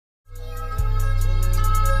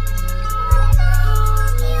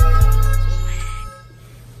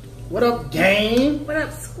What up, gang? What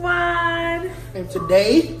up, squad? And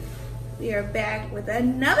today we are back with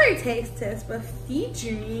another taste test, but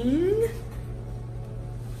featuring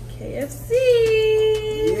KFC.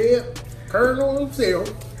 Yeah, Colonel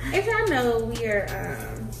himself. As y'all know, we are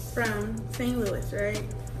from St. Louis, right?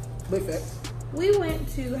 Big fact. We went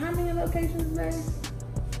to how many locations today?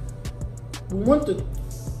 We went to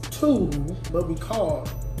 2, but we called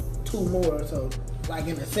 2 more. So, like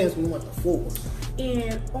in a sense, we went to 4.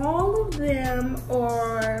 And all of them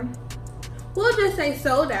are, we'll just say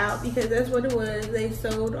sold out because that's what it was. They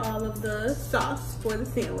sold all of the sauce for the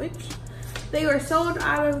sandwich. They were sold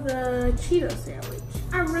out of the Cheeto sandwich.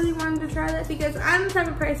 I really wanted to try that because I'm the type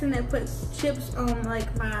of person that puts chips on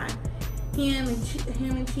like my ham and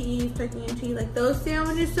cheese, turkey and cheese, like those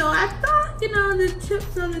sandwiches. So I thought, you know, the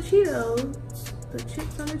chips on the Cheetos, the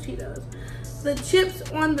chips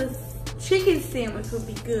on the chicken sandwich would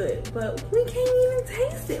be good, but we can't even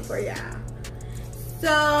taste it for y'all.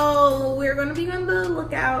 So we're gonna be on the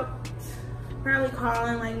lookout, probably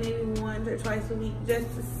calling like maybe once or twice a week just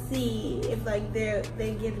to see if like they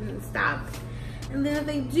get it in stock. And then if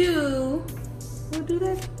they do, we'll do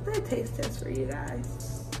that taste test for you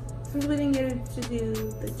guys. Since we didn't get to do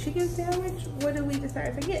the chicken sandwich, what did we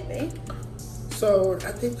decide to get, babe? So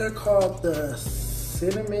I think they're called the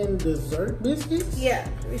cinnamon dessert biscuits. Yeah,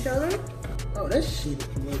 can we show them? Oh, that shit.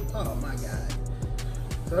 Oh my god.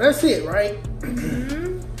 So that's it, right?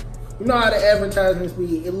 Mm-hmm. You know how the advertisements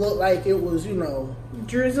be? It looked like it was, you know,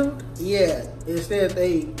 drizzled. Yeah. Instead,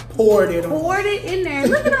 they poured it on. Poured it in there.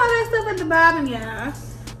 Look at all that stuff at the bottom, y'all.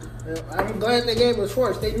 I'm glad they gave us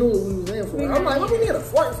forks. They knew what we was in for. I'm like, what do we need a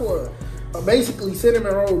fork for? Basically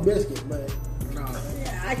cinnamon roll biscuit, but no.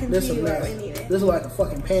 Yeah, I can see why we need it. This is like a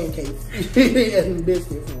fucking pancake and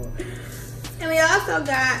biscuit for. And we also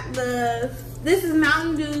got this is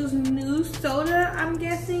Mountain Dew's new soda, I'm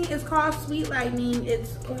guessing. It's called Sweet Lightning.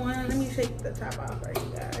 It's on, let me shake the top off for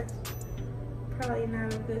you guys. Probably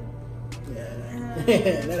not a good. Yeah,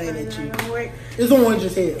 that ain't it cheap. Work. It's orange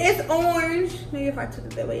as hell. It's orange. Maybe if I took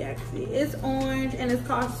it that way, actually. It's orange and it's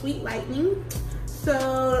called Sweet Lightning.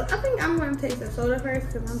 So I think I'm gonna taste the soda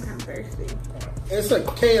first because I'm kind of thirsty. It's a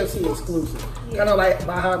KFC exclusive. Yeah. Kind of like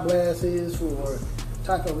Baja Blast is for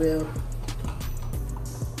Taco Bell.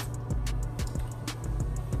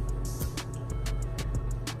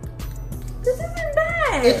 This isn't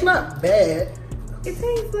bad. It's not bad. It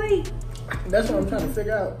tastes like. That's what I'm trying to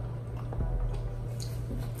figure out.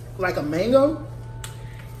 Like a mango?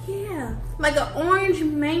 Yeah, like an orange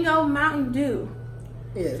mango Mountain Dew.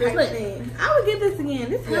 Yeah, type thing. I would get this again.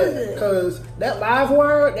 This hella good. Because that live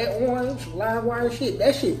wire, that orange live wire shit,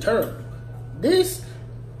 that shit terrible. This,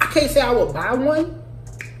 I can't say I would buy one.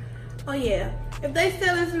 Oh yeah. If they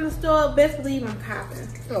sell this in the store, best believe I'm copping.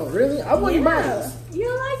 Oh really? I wouldn't buy this. You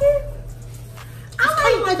don't like it? It's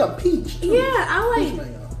kind of like a peach too. Yeah, I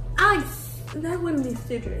like, that wouldn't be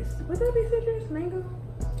citrus. Would that be citrus? Mango?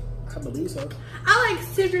 I believe so. I like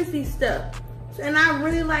citrusy stuff. And I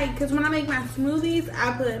really like, because when I make my smoothies,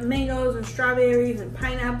 I put mangoes and strawberries and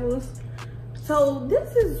pineapples. So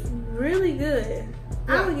this is really good.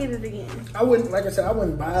 Yeah. I would get it again. I wouldn't, like I said, I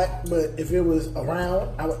wouldn't buy it, but if it was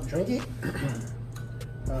around, I would drink it.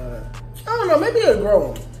 I don't know, maybe it'll grow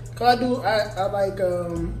on me. Cause I like,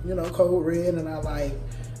 you know, Code Red, and I like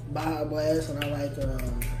Baja Blast, and I like,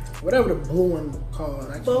 whatever the blue one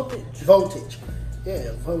called. Voltage.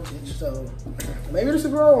 Yeah, voltage. So maybe this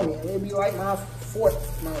will grow on me. It'll be like my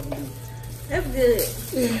 4th Mountain Dew. That's good.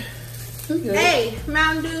 Yeah, it's good. Hey,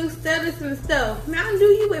 Mountain Dew, sell this in the stove. Mountain Dew,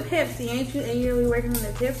 you with Pepsi, ain't you? And you're really working on the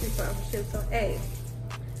Pepsi sponsorship. So hey,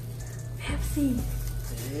 Pepsi,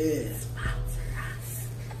 yeah, sponsor us.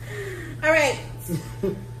 All right.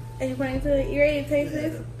 Are you pointing to it? You ready to taste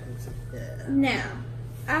this? Yeah. Now,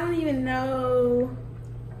 I don't even know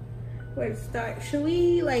where to start. Should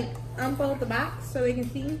we like unfold the box so they can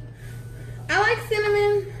see? I like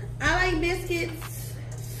cinnamon. I like biscuits.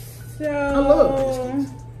 So I love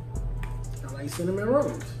biscuits. I like cinnamon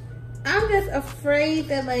rolls. I'm just afraid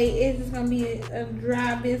that like it's just gonna be a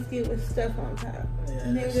dry biscuit with stuff on top. Yes.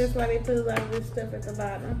 Maybe that's why they put a lot of this stuff at the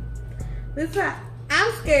bottom. This why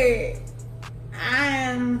I'm scared.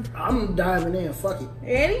 I'm diving in. Fuck it.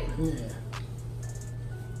 Ready? Yeah.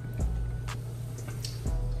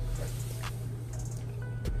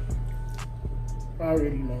 I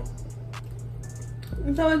already know.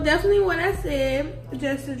 So it's definitely what I said.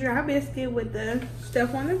 Just a dry biscuit with the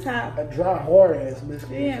stuff on the top. A dry, hard ass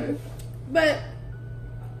biscuit. Yeah. But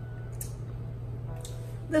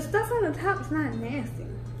the stuff on the top is not nasty.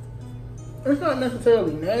 It's not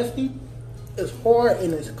necessarily nasty. It's hard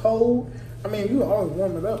and it's cold. I mean, you can always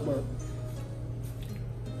warm it up, but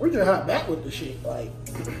We just hot back with the shit. Like,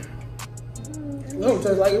 no, it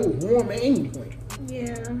tastes like it was warm at any point.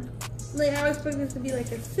 Yeah. Like, I was expecting this to be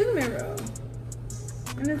like a cinnamon roll.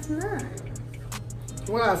 And it's not.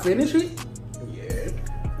 When I finish it, yeah.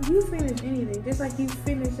 You finish anything, just like you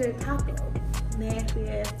finish a taco. Nasty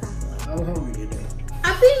ass taco. I'm hungry today.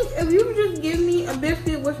 I think if you just give me a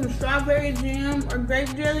biscuit with some strawberry jam or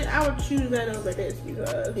grape jelly, I would choose that over this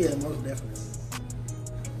because... Yeah, most definitely.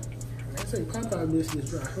 I say Popeye biscuits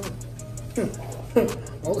dry, huh?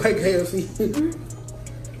 Okay, KFC.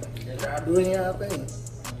 Y'all doing y'all thing.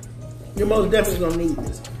 You're most definitely gonna need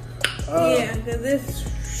this. Yeah, because this...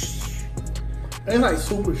 It's like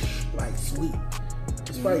super like sweet.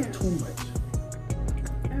 It's probably too much.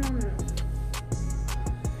 I don't know.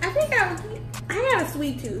 I think I got a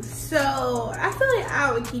sweet tooth, so I feel like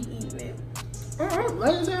I would keep eating it.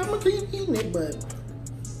 Like I said, I'm gonna keep eating it, but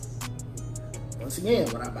once again,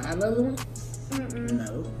 would I buy another one?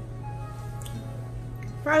 No.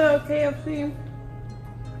 If I go to KFC,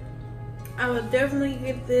 I would definitely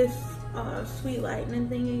get this sweet lightning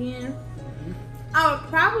thing again. I would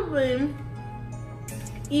probably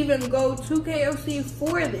even go to KFC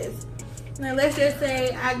for this. Now let's just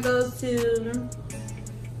say I go to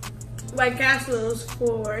White Castle's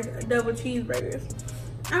for double cheeseburgers.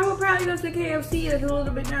 I would probably go to KFC that's a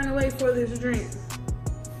little bit down the way for this drink.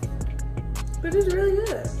 But it's really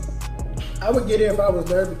good. I would get it if I was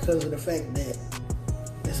there because of the fact that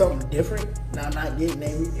it's something different. Now I'm not getting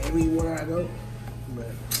everywhere I go. But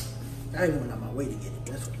I ain't going out my way to get it.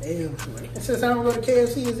 That's for damn sure. And since I don't go to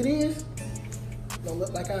KFC as it is, don't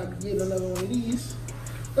look like I'll be getting another one of these.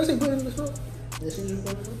 Let's see, put it in the store. Let's see what you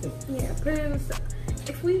put it in. Yeah, put it in the store.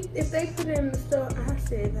 If they put it in the store, I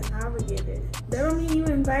said that I would get it. That don't mean you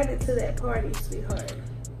invited to that party, sweetheart.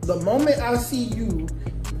 The moment I see you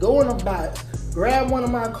go in a box, grab one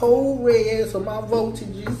of my cold reds or my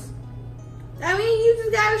voltages. I mean, you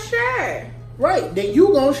just gotta share. Right, then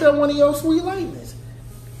you gonna share one of your sweet lightness.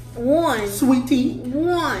 One. Sweet tea.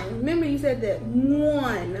 One. Remember you said that.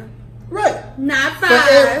 One. Right. Not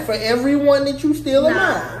five. For everyone that you steal a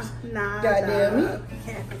mine. Nah. Goddamn me.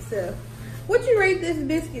 Happy self. What you rate this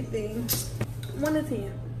biscuit thing? 1 to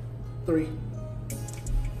 10. 3.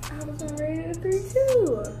 I was gonna rate it a 3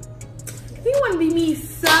 too. He wanna be me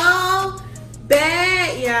so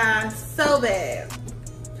bad, yeah, so bad.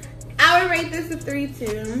 I would rate this a 3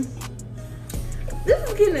 too. This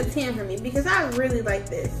is getting a 10 for me because I really like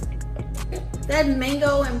this. That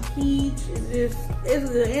mango and peach is just, it's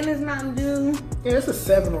good, and it's Mountain Dew. Yeah, it's a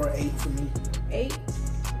 7 or an 8 for me. 8?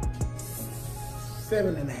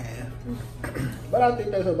 7.5. But I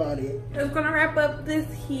think that's about it. That's gonna wrap up this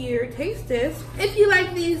here taste test. If you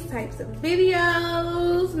like these types of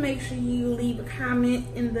videos, make sure you leave a comment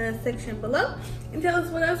in the section below and tell us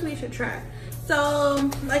what else we should try. So,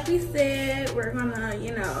 like we said, we're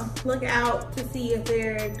gonna, look out to see if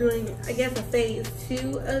they're doing, I guess, a phase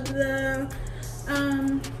 2 of the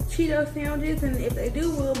Cheeto sandwiches, and if they do,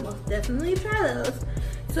 we'll most definitely try those.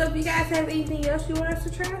 So if you guys have anything else you want us to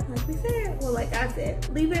try, like we said, well, like I said,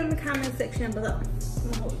 leave it in the comment section below.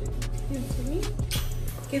 I'm gonna hold it. This is for me.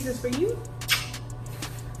 Kisses for you.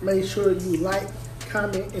 Make sure you like,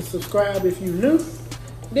 comment, and subscribe if you're new.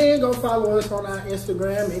 Then go follow us on our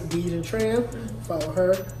Instagram at Dijs and Trevs. Follow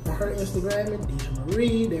her on her Instagram at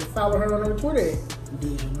dijahmarie. Then follow her on her Twitter at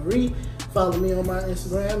dijahmarie. Follow me on my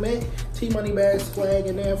Instagram at tmoneybagszswag.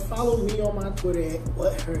 And then follow me on my Twitter at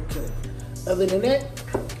whathercut. Other than that,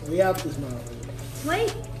 we out this month.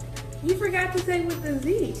 Wait, you forgot to say with the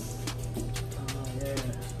Z. Oh, yeah.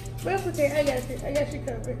 But it's okay, I got you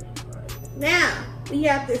covered. Right. Now, we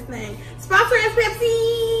got this thing. Sponsor us,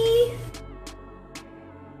 Pepsi!